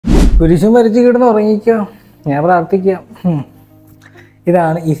കുരിശും വരച്ച് കിടന്ന് ഉറങ്ങിക്കോ, ഞാൻ പ്രാർത്ഥിക്കാം.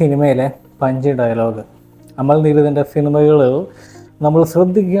 ഇതാണ് ഈ സിനിമയിലെ പഞ്ച് ഡയലോഗ്. അമൽ നീരദിൻ്റെ സിനിമകൾ നമ്മൾ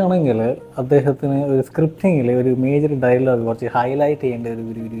ശ്രദ്ധിക്കുകയാണെങ്കിൽ അദ്ദേഹത്തിന് ഒരു സ്ക്രിപ്റ്റിങ്ങിൽ ഒരു മേജർ ഡയലോഗ് കുറച്ച് ഹൈലൈറ്റ് ചെയ്യേണ്ട ഒരു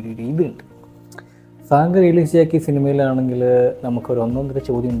ഇതുണ്ട്. സാഗർ റിലീസാക്കി സിനിമയിലാണെങ്കിൽ നമുക്കൊരു ഒന്നൊന്നര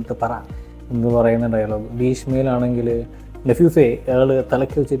ചോദ്യം എടുത്ത് പറ എന്ന് പറയുന്ന ഡയലോഗ്. ഭീഷ്മയിലാണെങ്കിൽ നെഫ്യൂസേ അയാൾ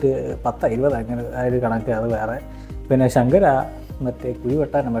തലയ്ക്ക് വെച്ചിട്ട് 10-20 അങ്ങനെ ആ ഒരു കണക്ക്, അത് വേറെ. പിന്നെ ശങ്കര മറ്റേ കുഴി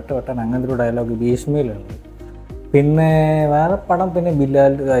വെട്ടാൻ വെട്ടാൻ അങ്ങനത്തെ ഒരു ഡയലോഗ് ഭീഷ്മയിലുണ്ട്. പിന്നെ വേറെ പടം പിന്നെ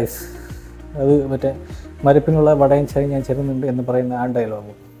ബിലാൽ ഗൈസ്, അത് മറ്റേ മരപ്പിനുള്ള വടയും ചായ ഞാൻ ചേരുന്നുണ്ട് എന്ന് പറയുന്ന ആ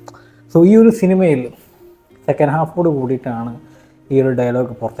ഡയലോഗ്. സോ ഈ ഒരു സിനിമയിൽ സെക്കൻഡ് ഹാഫോട് കൂടിയിട്ടാണ് ഈ ഒരു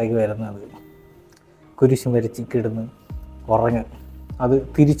ഡയലോഗ് പുറത്തേക്ക് വരുന്നത്. കുരിശും വരച്ച് കിടന്ന് ഉറങ്ങ്. അത്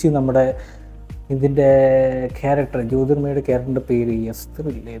തിരിച്ച് നമ്മുടെ ഇതിൻ്റെ ക്യാരക്ടർ, ജ്യോതിർമയുടെ ക്യാരക്ടറിൻ്റെ പേര്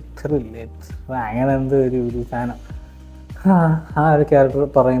എസ്തറില്ലേ അങ്ങനെ എന്തോ ഒരു സാധനം, ആ ഒരു ക്യാരക്ടർ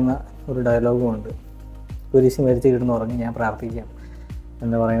പറയുന്ന ഒരു ഡയലോഗും ഉണ്ട്. കുരിശും വരച്ച് കിടന്ന് ഉറങ്ങി ഞാൻ പ്രാർത്ഥിക്കാം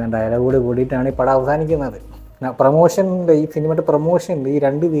എന്ന് പറയുന്ന ഡയലോഗോട് കൂടിയിട്ടാണ് ഈ പടം അവസാനിക്കുന്നത്. പ്രമോഷൻ്റെ, ഈ സിനിമയുടെ പ്രമോഷനിൽ ഈ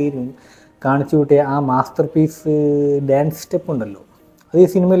രണ്ട് പേരും കാണിച്ചു കൂട്ടിയ ആ മാസ്റ്റർ പീസ് ഡാൻസ് സ്റ്റെപ്പ് ഉണ്ടല്ലോ, അത് ഈ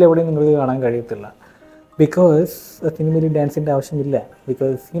സിനിമയിൽ എവിടെയും നിങ്ങൾക്ക് കാണാൻ കഴിയത്തില്ല. ബിക്കോസ് സിനിമയിൽ ഡാൻസിൻ്റെ ആവശ്യമില്ല.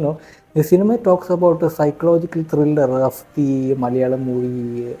 Because you know the cinema talks about A psychological thriller of the Malayalam movie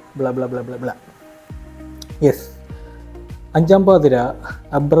ബ്ല ബ്ല ബ്ല ബ്ല ബ്ല. Yes, അഞ്ചാം പാതിര,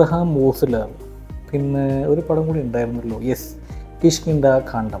 അബ്രഹാം മോസ്ലർ, പിന്നെ ഒരു പടം കൂടി ഉണ്ടായിരുന്നല്ലോ, യെസ്, കിഷ്കിന്ദ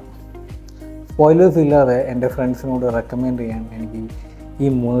കാണ്ഡം. സ്പോയിലേഴ്സ് ഇല്ലാതെ എൻ്റെ ഫ്രണ്ട്സിനോട് റെക്കമെൻഡ് ചെയ്യാൻ എനിക്ക് ഈ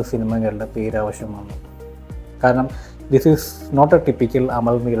 3 സിനിമകളുടെ പേര് ആവശ്യമാണ്. കാരണം this is not A typical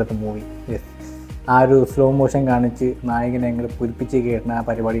Amal Neerad movie. Yes, ആ ഒരു സ്ലോ മോഷൻ കാണിച്ച് നായകനെ എങ്ങനെ പുരിപ്പിച്ച് കേട്ടുന്ന ആ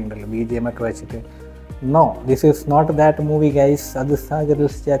പരിപാടി ഉണ്ടല്ലോ, BGM ഒക്കെ വെച്ചിട്ട്. No, this is not that movie guys. അത് Sagar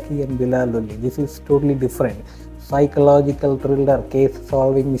റിലീസാക്കി and Bilal Ollie. This is totally different. Psychological thriller, case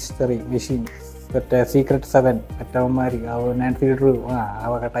solving mystery machine, മറ്റേ സീക്രട്ട് 7, മറ്റവന്മാർ നാൻസി ഡ്രൂ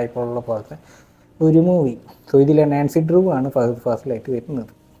അവരുടെ ടൈപ്പുള്ള പോലത്തെ ഒരു മൂവി. സോ ഇതിലെ നാൻസി ഡ്രൂ ആണ് ഫസ്റ്റിലായിട്ട്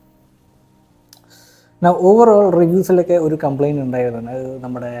വരുന്നത്. ഓവറോൾ റിവ്യൂസിലൊക്കെ ഒരു കംപ്ലയിൻറ്റ് ഉണ്ടായിരുന്നു,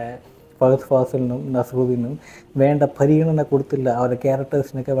 നമ്മുടെ ഫഹദ് ഫാസിലിനും നസ്രുദ്ദീനും വേണ്ട പരിഗണന കൊടുത്തില്ല. അവരുടെ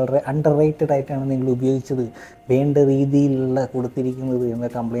ക്യാരക്ടേഴ്സിനൊക്കെ വളരെ അണ്ടർ റേറ്റഡ് ആയിട്ടാണ് നിങ്ങൾ ഉപയോഗിച്ചത്, വേണ്ട രീതിയിലുള്ള കൊടുത്തിരിക്കുന്നത് എന്ന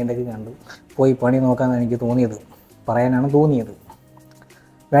കംപ്ലയിൻ്റൊക്കെ കണ്ടു. പോയി പണി നോക്കാമെന്ന് എനിക്ക് തോന്നിയത്, പറയാനാണ് തോന്നിയത്.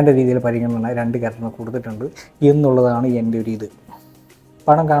 വേണ്ട രീതിയിൽ പരിഗണന 2 ക്യാരക്ടറിന് കൊടുത്തിട്ടുണ്ട് എന്നുള്ളതാണ് എൻ്റെ ഒരു ഇത്.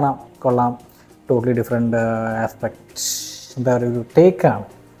 പടം കാണാം, കൊള്ളാം. ടോട്ടലി ഡിഫറെൻ്റ് ആസ്പെക്റ്റ്, എന്താ പറയുക, ഒരു ടേക്കാണ്.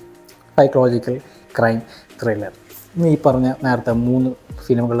 Psychological crime thriller. ഈ പറഞ്ഞ നേരത്തെ 3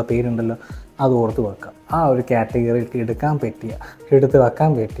 സിനിമകളുടെ പേരുണ്ടല്ലോ, അത് ഓർത്ത് വെക്കാം. ആ ഒരു കാറ്റഗറിയിൽ എടുത്ത്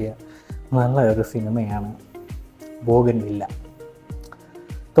വെക്കാൻ പറ്റിയ നല്ല ഒരു സിനിമയാണ് ബോഗൻവില്ല.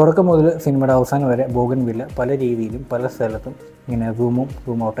 തുടക്കം മുതൽ സിനിമയുടെ അവസാനം വരെ ബോഗൻവില്ല പല രീതിയിലും പല സ്ഥലത്തും ഇങ്ങനെ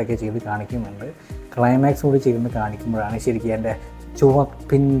സൂം ഔട്ടൊക്കെ ചെയ്ത് കാണിക്കുന്നുണ്ട്. ക്ലൈമാക്സ് കൂടി ചെയ്ത് കാണിക്കുമ്പോഴാണ് ശരിക്കും എൻ്റെ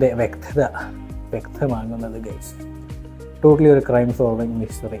ചുവപ്പിൻ്റെ വ്യക്തമാകുന്നത് ഗൈസ്. ടോട്ടലി ഒരു crime solving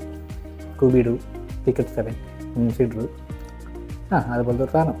mystery, Scooby-do, secret 7, Nancy Drew, അതുപോലത്തെ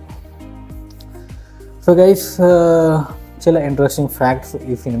ഒരു സാധനം. സോ ഗൈസ്, ചില ഇൻട്രസ്റ്റിംഗ് ഫാക്ട്സ്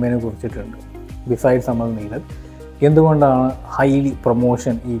ഈ സിനിമയെ കുറിച്ചിട്ടുണ്ട്. ബിസൈഡ്സ് അമൽ നീരദ്, എന്തുകൊണ്ടാണ് ഹൈലി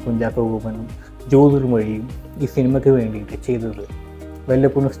പ്രൊമോഷൻ ഈ കുഞ്ചാക്കോ ബോബനും ജ്യോതിർമഴിയും ഈ സിനിമയ്ക്ക് വേണ്ടിയിട്ട് ചെയ്തത്?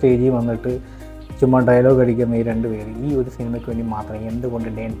 വല്ലപ്പോഴും സ്റ്റേജിൽ വന്നിട്ട് ചുമ്മാ ഡയലോഗ് അടിക്കുന്ന ഈ 2 പേര് ഈ ഒരു സിനിമയ്ക്ക് വേണ്ടി മാത്രം എന്തുകൊണ്ട്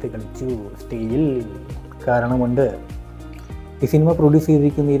ഡാൻസ് കളിച്ചു സ്റ്റേജിൽ? കാരണമുണ്ട്. ഈ സിനിമ പ്രൊഡ്യൂസ്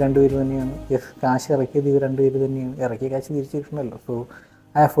ചെയ്തിരിക്കുന്ന ഈ 2 പേര് തന്നെയാണ്. കാശ് ഇറക്കിയത് ഈ 2 പേര് തന്നെയാണ്. ഇറക്കിയ കാശ് തിരിച്ചിട്ടുണ്ടല്ലോ. സോ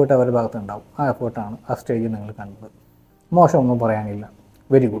ആ എഫേർട്ട് അവരുടെ ഭാഗത്തുണ്ടാവും. ആ എഫേർട്ടാണ് ആ സ്റ്റേജിൽ നിങ്ങൾ കണ്ടത്. മോശമൊന്നും പറയാനില്ല.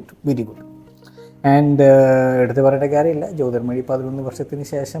 Very good. ആൻഡ് എടുത്ത് പറയേണ്ട കാര്യമില്ല, ജ്യോതിർമയി 11 വർഷത്തിന്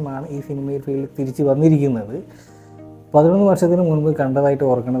ശേഷമാണ് ഈ സിനിമയിൽ ഫീൽഡ് തിരിച്ച് വന്നിരിക്കുന്നത്. 11 വർഷത്തിന് മുൻപ് കണ്ടതായിട്ട്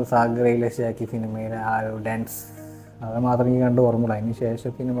ഓർക്കുന്നത് സാഗർ റിലീസാക്കി സിനിമയിലെ ആ ഒരു ഡാൻസ്, അത് മാത്രം എനിക്ക് കണ്ട് ഓർമ്മയില്ല. അതിന്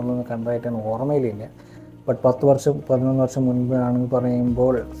ശേഷം സിനിമകളൊന്നും കണ്ടതായിട്ടാണ് ഓർമ്മയിലില്ല. ബട്ട് 11 വർഷം മുൻപാണെന്ന്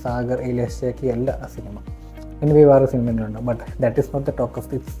പറയുമ്പോൾ സാഗർ റിലീസാക്കി അല്ല ആ സിനിമ. എനിവേ വേറെ സിനിമയുണ്ട്. But that is not the talk of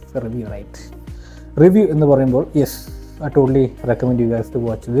this review, right? Review എന്ന് പറയുമ്പോൾ yes, I totally recommend you guys to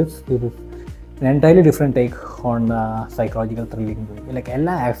watch this. Is an entirely different take on psychological thrilling movie. Like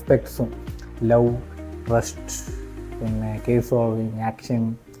എല്ലാ ആസ്പെക്ട്സും, love, trust, പിന്നെ case solving, action,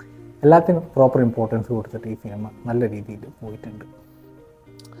 എല്ലാത്തിനും proper importance കൊടുത്തിട്ട് ഈ cinema നല്ല രീതിയിൽ പോയിട്ടുണ്ട്.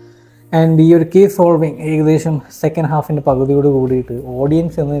 ആൻഡ് ഈ ഒരു കേസ് സോൾവിങ് ഏകദേശം സെക്കൻഡ് ഹാഫിൻ്റെ പകുതിയോട് കൂടിയിട്ട്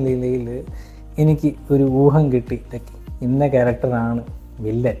ഓഡിയൻസ് എന്ന നിലയിൽ എനിക്ക് ഒരു ഊഹം കിട്ടി. ലൈക്ക് ഇന്ന ക്യാരക്ടറാണ്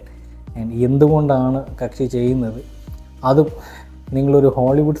വില്ലൻ, ആൻഡ് എന്തുകൊണ്ടാണ് കക്ഷി ചെയ്യുന്നത്. അതും നിങ്ങളൊരു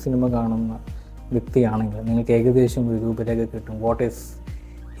ഹോളിവുഡ് സിനിമ കാണുന്ന വ്യക്തിയാണെങ്കിൽ നിങ്ങൾക്ക് ഏകദേശം ഒരു രൂപരേഖ കിട്ടും. വാട്ട് ഈസ്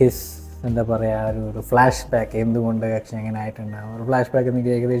ഹിസ് എന്താ പറയുക, ഒരു ഫ്ലാഷ് ബാക്ക് എന്തുകൊണ്ട് കക്ഷി എങ്ങനെ ആയിട്ടുണ്ടാകും. ഒരു ഫ്ലാഷ് ബാക്ക്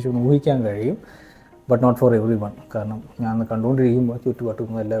എനിക്ക് ഏകദേശം ഒന്ന് ഊഹിക്കാൻ കഴിയും. But not for every one. കാരണം ഞാൻ കണ്ടുകൊണ്ടിരിക്കുമ്പോൾ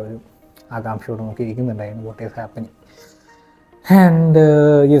ചുറ്റുപാട്ടും എല്ലാവരും ആകാംക്ഷയോട് നോക്കിയിരിക്കുന്നുണ്ടായിരുന്നു what is happening. And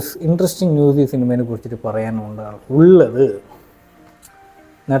yes, interesting news ഈ സിനിമയെ കുറിച്ചിട്ട് പറയാനുണ്ട് ഉള്ളത്.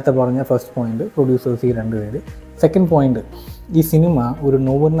 നേരത്തെ പറഞ്ഞ ഫസ്റ്റ് പോയിന്റ്, പ്രൊഡ്യൂസേഴ്സ് ഈ 2 പേര്. സെക്കൻഡ് പോയിന്റ്, ഈ സിനിമ ഒരു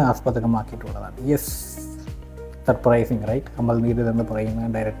നോവലിനെ ആസ്പദമാക്കിയിട്ടുള്ളതാണ്. Yes, surprising right. Amal Neerad എന്ന് പറയുന്ന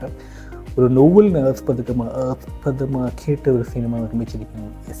ഡയറക്ടർ ഒരു നോവലിനെ ആസ്പദമാക്കിയിട്ട് ഒരു സിനിമ നിർമ്മിച്ചിരിക്കുന്നു.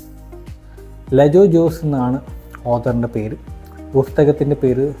 യെസ്, ലജോ ജോസ് എന്നാണ് ഓഥറിൻ്റെ പേര്. പുസ്തകത്തിൻ്റെ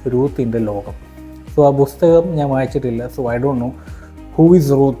പേര് റൂത്തിൻ്റെ ലോകം. സോ ആ പുസ്തകം ഞാൻ വായിച്ചിട്ടില്ല. So I don't know who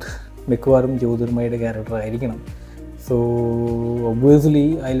is Ruth. മിക്കവാറും ജ്യോതിർമയുടെ ക്യാരക്ടർ ആയിരിക്കണം. സോ ഒബ്വിയസ്ലി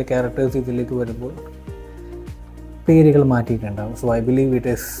അതിലെ ക്യാരക്ടേഴ്സ് ഇതിലേക്ക് വരുമ്പോൾ പേരുകൾ മാറ്റിയിട്ടുണ്ടാകും. So I believe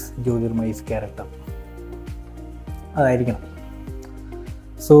it is ജ്യോതിർമയിസ് character, അതായിരിക്കണം.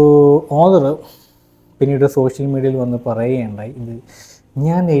 സോ ഓഥർ പിന്നീട് സോഷ്യൽ മീഡിയയിൽ വന്ന് പറയുകയുണ്ടായി, ഇത്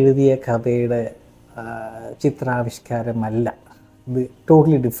ഞാൻ എഴുതിയ കഥയുടെ ചിത്രാവിഷ്കാരമല്ല, ഇത്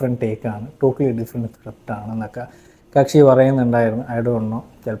ടോട്ടലി ഡിഫറെൻറ്റ് ടേക്കാണ്, ടോട്ടലി ഡിഫറെൻറ്റ് സ്ക്രിപ്റ്റാണെന്നൊക്കെ കക്ഷി പറയുന്നുണ്ടായിരുന്നു. ഐ ഡോണ്ട് നോ,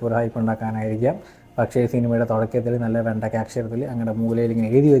 ചിലപ്പോൾ ഒരു ഹൈപ്പ് ഉണ്ടാക്കാനായിരിക്കാം. പക്ഷേ സിനിമയുടെ തുടക്കത്തിൽ നല്ല വെണ്ടയ്ക്ക അക്ഷരത്തിൽ അങ്ങനെ മൂലയിൽ ഇങ്ങനെ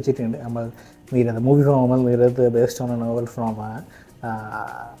എഴുതി വെച്ചിട്ടുണ്ട്, Amal Neerad, movie from Amal Neerad based on A novel from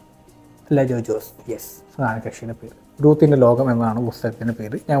Lajo Jose. Yes, അതാണ് കക്ഷിയുടെ പേര്. റൂത്തിൻ്റെ ലോകം എന്നാണ് പുസ്തകത്തിൻ്റെ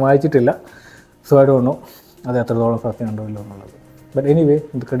പേര്. ഞാൻ വായിച്ചിട്ടില്ല. സോ ഐ ഡോണ്ട് നോ അത് എത്രത്തോളം സത്യം ഉണ്ടോ ഇല്ലോ എന്നുള്ളത്. But anyway,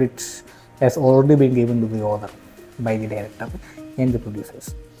 the credit has already been given to the author by the director and the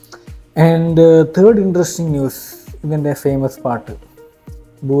producers. And third interesting news, ഇതിൻ്റെ ഫേമസ് പാട്ട്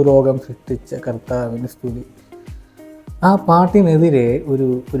ഭൂലോകം സൃഷ്ടിച്ച കർത്താവിന് സ്തുതി. ആ പാട്ടിനെതിരെ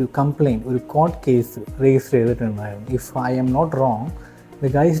ഒരു കംപ്ലയിൻറ്റ്, ഒരു കോർട്ട് കേസ് രജിസ്റ്റർ ചെയ്തിട്ടുണ്ടായിരുന്നു. If I am not wrong,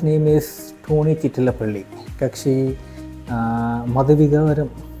 the guys name is Tony Chittilappilly. കക്ഷി മതവികാരം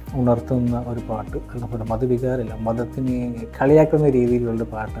ഉണർത്തുന്ന ഒരു പാട്ട്, അല്ല മതവികാരമില്ല, മതത്തിനെ കളിയാക്കുന്ന രീതിയിലുള്ള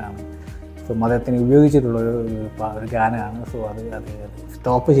പാട്ടാണ്. സോ മതത്തിനെ ഉപയോഗിച്ചിട്ടുള്ള ഒരു ഗാനമാണ്. സോ അത്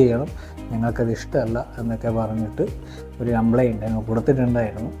സ്റ്റോപ്പ് ചെയ്യണം, ഞങ്ങൾക്കത് ഇഷ്ടമല്ല എന്നൊക്കെ പറഞ്ഞിട്ട് ഒരു കംപ്ലയിൻറ്റ് ഞങ്ങൾ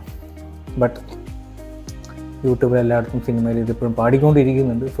കൊടുത്തിട്ടുണ്ടായിരുന്നു. ബട്ട് യൂട്യൂബിൽ എല്ലായിടത്തും സിനിമയിൽ ഇതിപ്പോഴും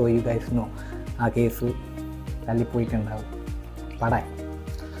പാടിക്കൊണ്ടിരിക്കുന്നുണ്ട്. സോ യു ഗൈസ് നോ ആ കേസ് തല്ലിപ്പോയിട്ടുണ്ടാവും, പാടാൻ.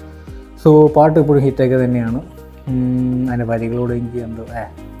 സോ പാട്ട് ഇപ്പോഴും ഹിറ്റൊക്കെ തന്നെയാണ്. അതിൻ്റെ വരികളോട് എനിക്ക് എന്തോ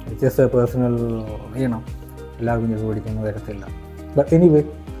ജസ്റ്റ് പേഴ്സണൽ ചെയ്യണം, എല്ലാവർക്കും ഇത് പിടിക്കുന്നു വരത്തില്ല. But anyway,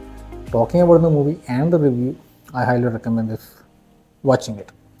 talking about the movie and the review, I highly recommend this watching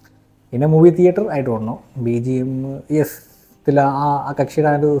it in A movie theatre. I don't know BGM, yes, ഇതിൽ ആ കക്ഷിയുടെ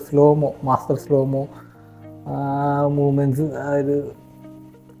ആ ഒരു സ്ലോമോ, മാസ്റ്റർ സ്ലോമോ മൂവ്മെൻറ്റ്സ്, ആ ഒരു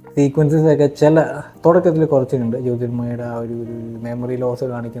സീക്വൻസസൊക്കെ ചില തുടക്കത്തിൽ കുറച്ചിട്ടുണ്ട്. ജ്യോതിർമയുടെ ആ ഒരു മെമ്മറി ലോസ്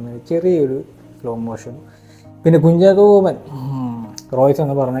കാണിക്കുന്ന ചെറിയൊരു സ്ലോ മോഷൻ. പിന്നെ കുഞ്ചാക്കോ റോയ്സ്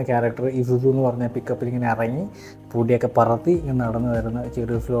എന്ന് പറഞ്ഞ ക്യാരക്ടർ ഇസുസു എന്ന് പറഞ്ഞ പിക്കപ്പിൽ ഇങ്ങനെ ഇറങ്ങി പൂടിയൊക്കെ പറത്തി ഇങ്ങനെ നടന്നു വരുന്ന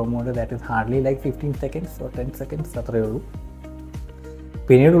ചെറിയ slow mode, that is hardly like 15 seconds or 10 seconds, അത്രയേ ഉള്ളൂ.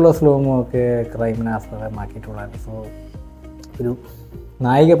 പിന്നീടുള്ള സ്ലോമോ ഒക്കെ ക്രൈമിനെ ആസ്പദമാക്കിയിട്ടുള്ളതാണ്. സോ ഒരു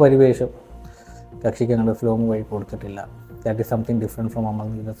നായിക പരിവേഷം കക്ഷിക്ക് ഞങ്ങളുടെ സ്ലോമോ വഴി കൊടുത്തിട്ടില്ല. That is something different from Amal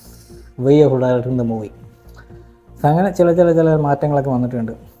Neerad way of directing the movie. So അങ്ങനെ ചില മാറ്റങ്ങളൊക്കെ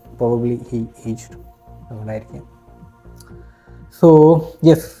വന്നിട്ടുണ്ട്. പ്രോബബ്ലി ഹി ഏജ്ഡ്, അതുകൊണ്ടായിരിക്കും. So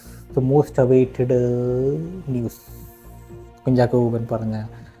yes, the most awaited news, Kunchacko പറഞ്ഞ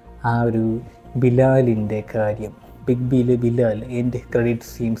ആ ഒരു ബിലാലിൻ്റെ കാര്യം, ബിഗ് ബിയിലെ ബിലാൽ എൻ്റെ ക്രെഡിറ്റ്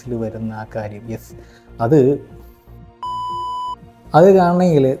സീൻസിൽ വരുന്ന ആ കാര്യം. യെസ്, അത്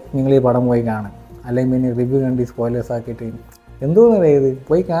കാണണമെങ്കിൽ നിങ്ങൾ ഈ പടം പോയി കാണും. അല്ലെങ്കിൽ പിന്നെ റിവ്യൂ കണ്ടി സ്പോയിലേഴ്സ് ആക്കിയിട്ട് എന്തോന്ന് ഇത്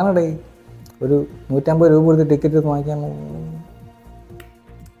പോയി കാണടേ. ഒരു 150 രൂപ കൊടുത്ത് ടിക്കറ്റ് വാങ്ങിക്കാൻ,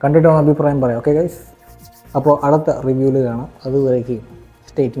 കണ്ടിട്ടാണ് അഭിപ്രായം പറയാം. ഓക്കെ ഗൈസ്, അപ്പോൾ അടുത്ത റിവ്യൂവിൽ കാണാം. അതുവരേക്ക്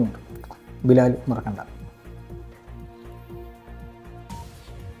സ്റ്റേ ട്യൂൺഡ്. ബിലാൽ മറക്കണ്ട.